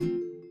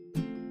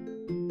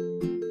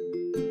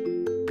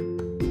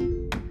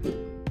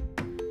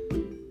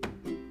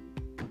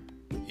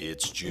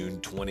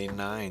June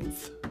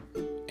 29th,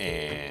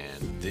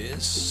 and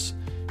this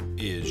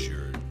is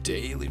your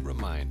daily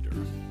reminder.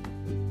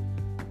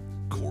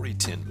 Corrie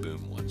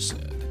once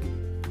said,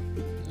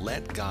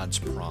 "Let God's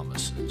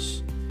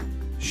promises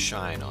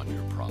shine on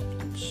your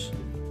problems."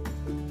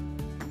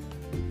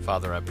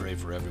 Father, I pray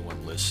for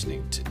everyone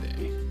listening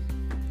today.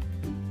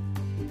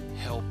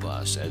 Help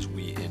us as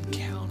we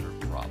encounter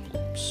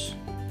problems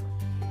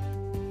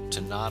to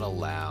not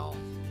allow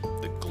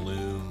the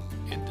gloom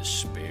and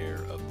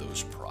despair of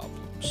those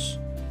problems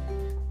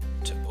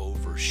to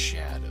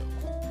overshadow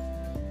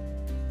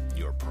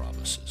your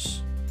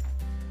promises.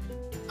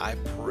 I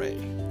pray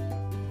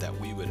that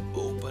we would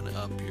open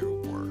up your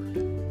word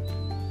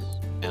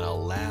and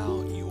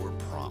allow your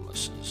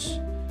promises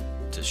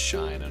to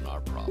shine in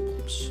our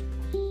problems.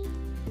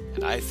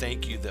 And I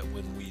thank you that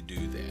when we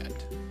do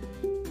that,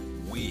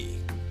 we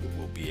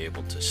will be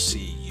able to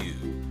see you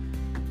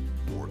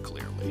more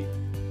clearly.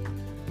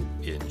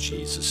 In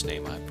Jesus'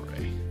 name I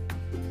pray.